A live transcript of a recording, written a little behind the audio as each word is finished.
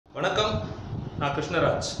வணக்கம், நான்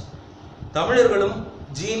கிருஷ்ணராஜ். தமிழர்களும்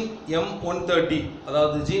ஜீன் M130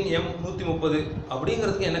 அதாவது ஜீன் M130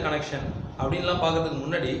 அப்படிங்கிறதுக்கு என்ன கனெக்ஷன் அப்படின்லாம் பார்க்கறதுக்கு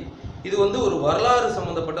முன்னாடி இது ஒரு வரலாறு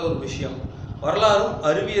சம்மந்தப்பட்ட ஒரு விஷயம், வரலாறும்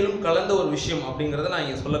அறிவியலும் கலந்த ஒரு விஷயம் அப்படிங்கிறத நான்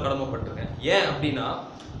இங்கே சொல்ல கடமைப்பட்டிருக்கேன். ஏன் அப்படின்னா,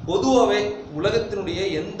 பொதுவாகவே உலகத்தினுடைய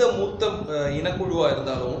எந்த மூத்த இனக்குழுவாக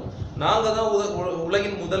இருந்தாலும் நாங்கள் தான்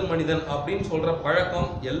உலகின் முதல் மனிதன் அப்படின்னு சொல்கிற பழக்கம்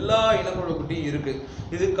எல்லா இனக்குழுக்கிட்டையும் இருக்குது.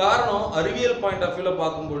 இது காரணம் அறிவியல் பாயிண்ட் ஆஃப் வியூவில்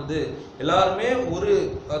பார்க்கும்பொழுது எல்லாருமே ஒரு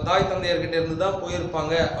தாய் தந்தையர்கிட்ட இருந்து தான்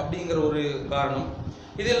போயிருப்பாங்க அப்படிங்கிற ஒரு காரணம்.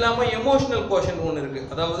 இது இல்லாமல் எமோஷனல் கோஷன் ஒன்று இருக்குது,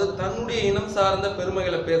 அதாவது தன்னுடைய இனம் சார்ந்த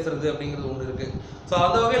பெருமைகளை பேசுறது அப்படிங்கிறது ஒன்று இருக்குது. ஸோ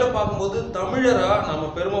அந்த வகையில் பார்க்கும்போது தமிழராக நம்ம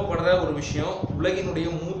பெருமைப்படுற ஒரு விஷயம் உலகினுடைய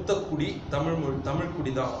மூத்த குடி தமிழ்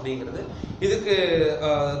குடி தான் அப்படிங்கிறது. இதுக்கு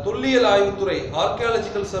தொல்லியல் ஆய்வுத்துறை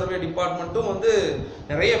ஆர்கியாலஜிக்கல் சர்வே டிபார்ட்மெண்ட்டும்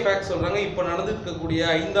நிறைய ஃபேக்ட்ஸ் சொல்கிறாங்க. இப்போ நடந்துருக்கக்கூடிய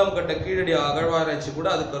 5ஆம் கட்ட கீழடி அகழ்வாராய்ச்சி கூட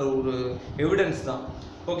அதுக்கு ஒரு எவிடன்ஸ் தான்.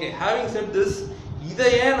 ஓகே, ஹேவிங் செட் திஸ், இதை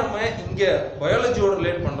ஏன் நம்ம இங்கே பயாலஜியோட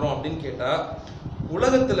ரிலேட் பண்ணுறோம் அப்படின்னு கேட்டால்,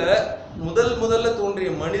 உலகத்தில் முதல்ல தோன்றிய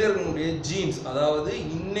மனிதர்களுடைய ஜீன்ஸ், அதாவது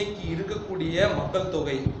இன்னைக்கு இருக்கக்கூடிய மக்கள்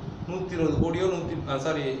தொகை 120 கோடியோ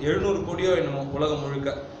 700 கோடியோ என்னமோ உலகம்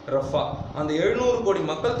முழுக்க ரஃபா, அந்த 700 கோடி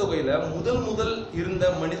மக்கள் தொகையில் முதல் இருந்த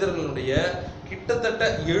மனிதர்களுடைய கிட்டத்தட்ட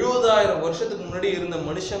 70,000 வருஷத்துக்கு முன்னாடி இருந்த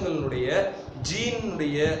மனுஷங்களுடைய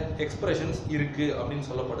ஜீனுடைய எக்ஸ்பிரஷன்ஸ் இருக்கு அப்படின்னு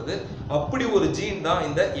சொல்லப்படுது. அப்படி ஒரு ஜீன் தான்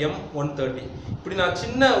இந்த M130. இப்படி நான்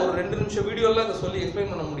சின்ன ஒரு 2 நிமிஷம் வீடியோலாம் இதை சொல்லி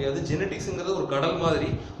எக்ஸ்பிளைன் பண்ண முடியாது. ஜெனட்டிக்ஸுங்கிறது ஒரு கடல் மாதிரி,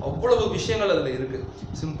 அவ்வளவு விஷயங்கள் அதில் இருக்கு.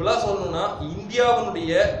 சிம்பிளா சொல்லணும்னா,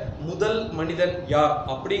 இந்தியாவினுடைய முதல் மனிதன் யார்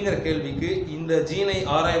அப்படிங்கிற கேள்விக்கு இந்த ஜீனை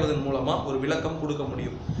ஆராய்வதன் மூலமா ஒரு விளக்கம் கொடுக்க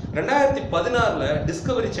முடியும். 2016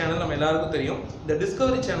 டிஸ்கவரி சேனல் நம்ம எல்லாருக்கும் தெரியும். இந்த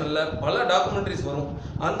டிஸ்கவரி சேனல்ல பல டாக்குமெண்ட்ரிஸ் வரும்.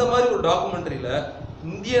 அந்த மாதிரி ஒரு டாக்குமெண்ட்ரியில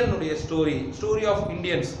இந்தியனுடைய ஸ்டோரி ஆஃப்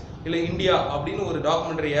இந்தியன்ஸ் இல்லை இந்தியா அப்படின்னு ஒரு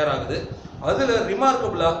டாக்குமெண்ட்ரி ஏர் ஆகுது. அதில்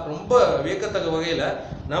ரிமார்க்கபிளாக ரொம்ப வியக்கத்தக்க வகையில்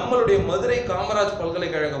நம்மளுடைய மதுரை காமராஜ்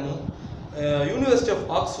பல்கலைக்கழகமும் யூனிவர்சிட்டி ஆஃப்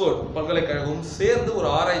ஆக்ஸ்போர்ட் பல்கலைக்கழகமும் சேர்ந்து ஒரு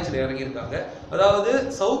ஆராய்ச்சியில் இறங்கியிருக்காங்க. அதாவது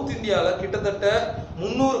சவுத் இந்தியாவில் கிட்டத்தட்ட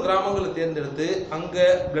 300 கிராமங்களை தேர்ந்தெடுத்து அங்கே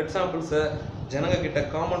பிளட் சாம்பிள்ஸை ஜனங்க கிட்ட,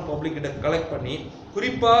 காமன் பப்ளிக் கிட்ட கலெக்ட் பண்ணி,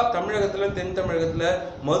 குறிப்பாக தமிழகத்தில், தென் தமிழகத்தில்,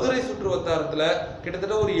 மதுரை சுற்று வட்டாரத்தில்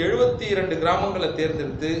கிட்டத்தட்ட ஒரு 72 கிராமங்களை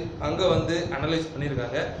தேர்ந்தெடுத்து அங்கே அனலைஸ்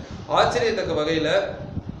பண்ணியிருக்காங்க. ஆச்சரியத்தக்க வகையில்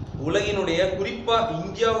உலகினுடைய, குறிப்பாக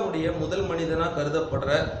இந்தியாவுடைய முதல் மனிதனாக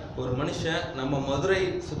கருதப்படுற ஒரு மனுஷன் நம்ம மதுரை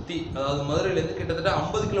சுற்றி, அதாவது மதுரையிலேருந்து கிட்டத்தட்ட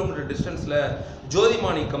 50 கிலோமீட்டர் டிஸ்டன்ஸில்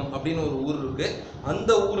ஜோதிமாணிக்கம் அப்படின்னு ஒரு ஊர் இருக்குது.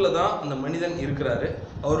 அந்த ஊரில் தான் அந்த மனிதன் இருக்கிறாரு.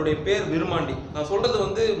 அவருடைய பேர் விருமாண்டி. நான்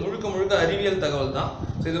சொல்கிறது முழுக்க அறிவியல் தகவல் தான்.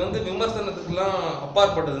 ஸோ இது விமர்சனத்துக்கெல்லாம்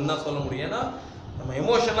அப்பாற்பட்டதுன்னு தான் சொல்ல முடியும். ஏன்னா நம்ம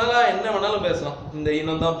எமோஷனலாக என்ன வேணாலும் பேசலாம், இந்த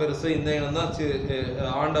இனம் தான் பெருசு, இந்த இனம் தான்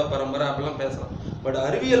ஆண்ட பரம்பரை அப்படிலாம் பேசலாம். பட்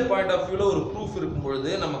அறிவியல் பாயிண்ட் ஆஃப் வியூவில் ஒரு ப்ரூஃப் இருக்கும் பொழுது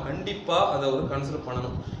நம்ம கண்டிப்பாக அதை கன்சிடர்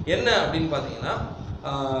பண்ணணும். என்ன அப்படின்னு பார்த்தீங்கன்னா,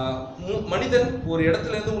 மனிதன் ஒரு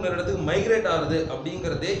இடத்துலேருந்து இன்னொரு இடத்துக்கு மைக்ரேட் ஆகுது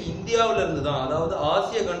அப்படிங்கிறதே இந்தியாவிலேருந்து தான், அதாவது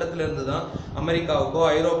ஆசிய கண்டத்திலேருந்து தான் அமெரிக்காவுக்கோ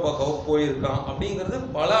ஐரோப்பாவுக்கோ போயிருக்கான் அப்படிங்கிறது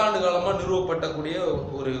பல ஆண்டு காலமாக நிறுவப்பட்டக்கூடிய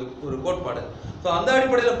ஒரு கோட்பாடு. ஸோ அந்த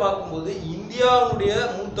அடிப்படையில் பார்க்கும்போது இந்தியாவுடைய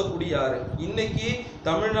மூத்த குடி யாரு? இன்னைக்கு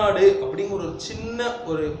தமிழ்நாடு அப்படிங்கிற ஒரு சின்ன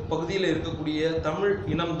ஒரு பகுதியில் இருக்கக்கூடிய தமிழ்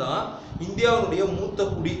இனம் தான் இந்தியாவுடைய மூத்த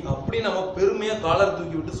குடி அப்படி நம்ம பெருமையாக காலர்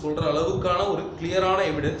தூக்கி விட்டு சொல்கிற அளவுக்கான ஒரு கிளியரான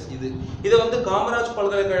எவிடன்ஸ் இது. இதை காமராஜ்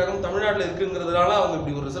பல்கலைக்கழகம் தமிழ்நாட்டில் இருக்குங்கிறதுனால அவங்க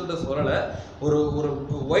இப்படி ஒரு ரிசல்ட்டை சொல்லலை. ஒரு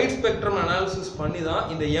வைட் ஸ்பெக்ட்ரம் அனாலிசிஸ் பண்ணி தான்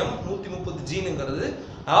இந்த M130 ஜீனுங்கிறது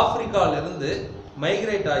ஆப்பிரிக்காவிலிருந்து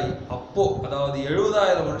மைக்ரேட் ஆகி, அதாவது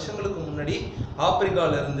 70,000 வருஷங்களுக்கு முன்னாடி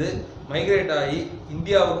ஆப்பிரிக்காவிலிருந்து மைக்ரேட் ஆகி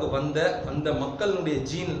இந்தியாவுக்கு வந்த அந்த மக்களுடைய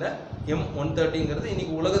ஜீனில் M130ங்கிறது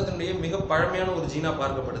இன்னைக்கு உலகத்தினுடைய மிக பழமையான ஒரு ஜீனாக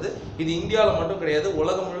பார்க்கப்படுது. இது இந்தியாவில் மட்டும் கிடையாது,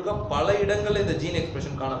 உலகம் முழுக்க பல இடங்களில் இந்த ஜீன்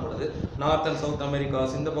எக்ஸ்பிரஷன் காணப்படுது. நார்த் அண்ட் சவுத்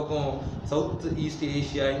அமெரிக்காஸ், இந்த பக்கம் சவுத் ஈஸ்ட்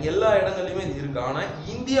ஏஷியா, இங்கே எல்லா இடங்கள்லையுமே இது இருக்குது. ஆனால்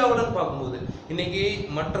இந்தியாவில்னு பார்க்கும்போது இன்னைக்கு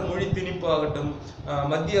மற்ற மொழி திணிப்பு ஆகட்டும்,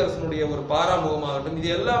 மத்திய அரசினுடைய ஒரு பாராமுகமாகட்டும், இது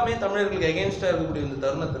எல்லாமே தமிழர்களுக்கு எகென்ஸ்டாக இருக்கக்கூடிய இந்த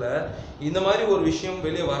தருணத்தில் இந்த மாதிரி ஒரு விஷயம்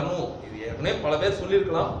வெளியே வரணும். இது ஏற்கனவே பல பேர்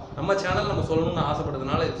சொல்லியிருக்கலாம், நம்ம சேனல் நம்ம சொல்லணும்னு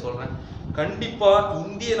ஆசைப்பட்டதுனால இது சொல்கிறேன். கண்டிப்பாக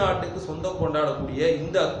இந்திய நாட்டுக்கு சொந்தம் கொண்டாடக்கூடிய,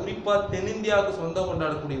 இந்த குறிப்பாக தென்னிந்தியாவுக்கு சொந்தம்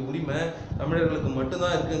கொண்டாடக்கூடிய உரிமை தமிழர்களுக்கு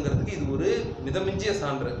மட்டும்தான் இருக்குங்கிறதுக்கு இது ஒரு மிதமிஞ்சிய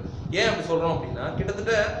சான்று. ஏன் அப்படி சொல்கிறோம் அப்படின்னா,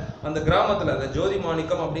 கிட்டத்தட்ட அந்த கிராமத்தில், அந்த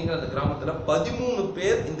ஜோதிமாணிக்கம் அப்படிங்கிற அந்த கிராமத்தில் 13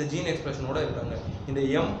 பேர் இந்த ஜீன் எக்ஸ்பிரஷனோட இருக்காங்க. இந்த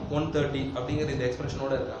M130 அப்படிங்கிற இந்த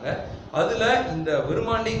எக்ஸ்பிரஷனோட இருக்காங்க. அதில் இந்த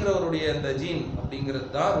விருமாண்டிங்கிறவருடைய இந்த ஜீன் அப்படிங்கிறது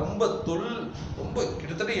தான் ரொம்ப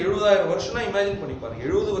கிட்டத்தட்ட 70,000 வருஷம்னா இமேஜின் பண்ணிப்பாரு.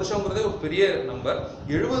 70 வருஷங்கிறதே ஒரு பெரிய நம்பர்.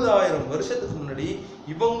 70,000 வருஷத்துக்கு முன்னாடி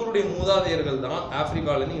இவங்களுடைய மூதாதையர்கள் தான்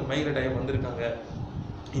ஆப்பிரிக்காவிலேருந்து இங்கே மைக்ரேட் ஆகி வந்திருக்காங்க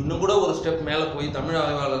இன்னும் கூட ஒரு ஸ்டெப் மேலே போய் தமிழ்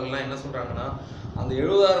ஆய்வாளர்கள்லாம் என்ன சொல்கிறாங்கன்னா, அந்த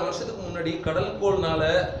 70,000 வருஷத்துக்கு முன்னாடி கடல்கோள்னால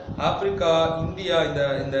ஆப்பிரிக்கா, இந்தியா, இந்த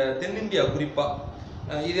இந்த தென்னிந்தியா குறிப்பாக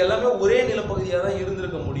இது எல்லாமே ஒரே நிலப்பகுதியாக தான்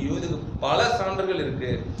இருந்திருக்க முடியும். இதுக்கு பல சான்றுகள்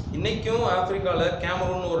இருக்குது. இன்றைக்கும் ஆப்பிரிக்காவில்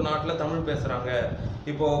கேமரூன் ஒரு நாட்டில் தமிழ் பேசுகிறாங்க.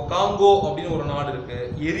 இப்போது காங்கோ அப்படின்னு ஒரு நாடு இருக்குது,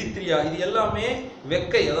 எரித்ரியா, இது எல்லாமே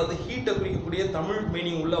வெக்கை, அதாவது ஹீட்டை குறிக்கக்கூடிய தமிழ்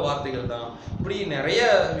மீனிங் உள்ள வார்த்தைகள் தான். இப்படி நிறைய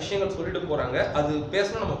விஷயங்கள் சொல்லிட்டு போகிறாங்க. அது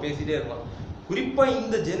பேசணும், நம்ம பேசிகிட்டே இருக்கலாம். குறிப்பாக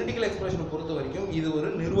இந்த ஜெனடிக்கல் எக்ஸ்பிரஷனை பொறுத்த வரைக்கும் இது ஒரு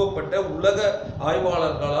நிறுவப்பட்ட உலக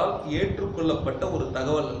ஆய்வாளர்களால் ஏற்றுக்கொள்ளப்பட்ட ஒரு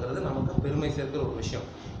தகவல்ங்கிறது நமக்கு பெருமை சேர்க்கிற ஒரு விஷயம்.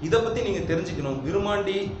 இதை பற்றி நீங்கள் தெரிஞ்சுக்கணும்.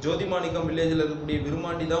 விருமாண்டி, ஜோதிமாணிக்கம் வில்லேஜில் இருக்கக்கூடிய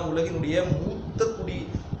விருமாண்டி தான் உலகினுடைய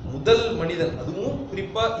முதல் மனிதன், அதுவும்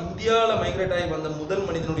குறிப்பாக இந்தியாவில் மைக்ரேட் ஆகி வந்த முதல்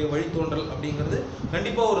மனிதனுடைய வழித்தோன்றல் அப்படிங்கிறது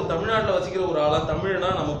கண்டிப்பாக ஒரு தமிழ்நாட்டில் வசிக்கிற ஒரு ஆளாக தமிழ்னா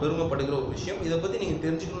நம்ம பெருமைப்படுகிற ஒரு விஷயம். இதை பற்றி நீங்கள்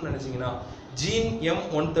தெரிஞ்சுக்கணும்னு நினச்சிங்கன்னா ஜீன்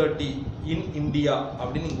M130 இன் இந்தியா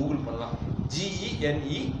அப்படின்னு நீங்கள் கூகுள் பண்ணலாம்.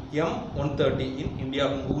 GENE M130 இன் இந்தியா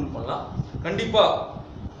அப்படின்னு கூகுள் பண்ணலாம். கண்டிப்பாக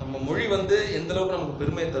நம்ம மொழி வந்து எந்த அளவுக்கு நமக்கு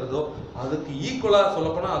பெருமை தருதோ அதுக்கு ஈக்குவலாக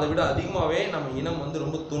சொல்லப்போனால் அதை விட அதிகமாகவே நம்ம இனம் வந்து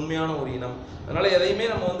ரொம்ப தொன்மையான ஒரு இனம். அதனால் எதையுமே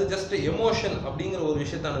நம்ம வந்து ஜஸ்ட் எமோஷன் அப்படிங்கிற ஒரு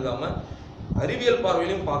விஷயத்தை அணுகாமல் அறிவியல்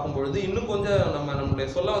பார்வையிலையும் பார்க்கும்பொழுது இன்னும் கொஞ்சம் நம்மளுடைய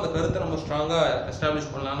சொல்ல அந்த கருத்தை நம்ம ஸ்ட்ராங்காக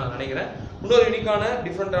எஸ்டாப்ளிஷ் பண்ணலாம்னு நான் நினைக்கிறேன். இன்னொரு யூனிக்கான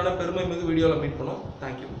டிஃப்ரெண்ட்டான பெருமை மிகு வீடியோவில் மீட் பண்ணோம்.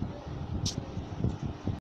 தேங்க்யூ.